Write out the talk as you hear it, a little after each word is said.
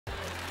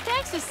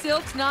Thanks to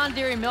Silk's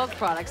non-dairy milk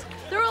products,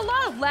 there are a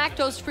lot of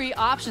lactose-free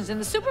options in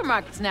the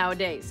supermarkets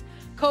nowadays.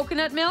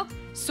 Coconut milk,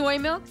 soy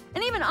milk,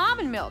 and even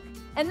almond milk.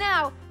 And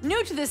now,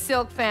 new to this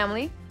Silk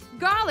family,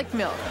 garlic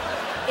milk.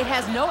 It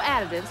has no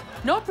additives,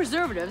 no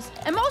preservatives,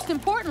 and most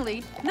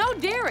importantly, no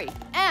dairy.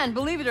 And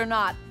believe it or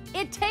not,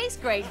 it tastes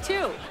great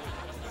too.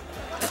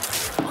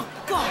 Oh,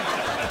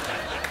 God.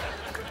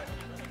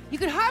 You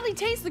could hardly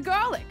taste the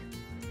garlic.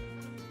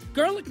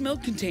 Garlic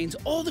milk contains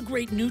all the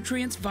great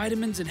nutrients,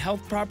 vitamins, and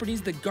health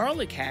properties that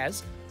garlic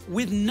has,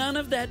 with none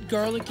of that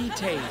garlicky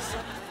taste.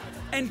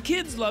 And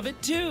kids love it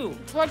too.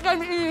 It's like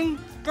I'm eating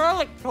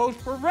garlic toast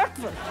for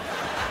breakfast.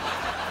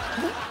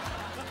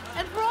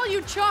 And for all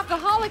you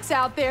chocoholics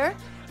out there,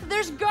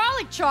 there's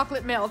garlic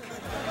chocolate milk.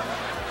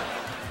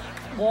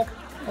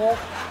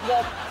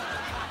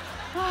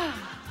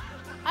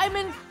 I'm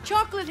in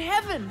chocolate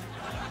heaven.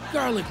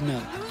 Garlic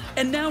milk.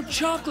 And now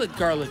chocolate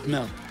garlic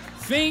milk.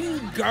 Thing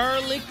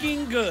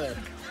garlicking good.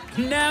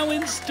 Now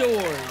in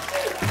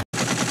stores.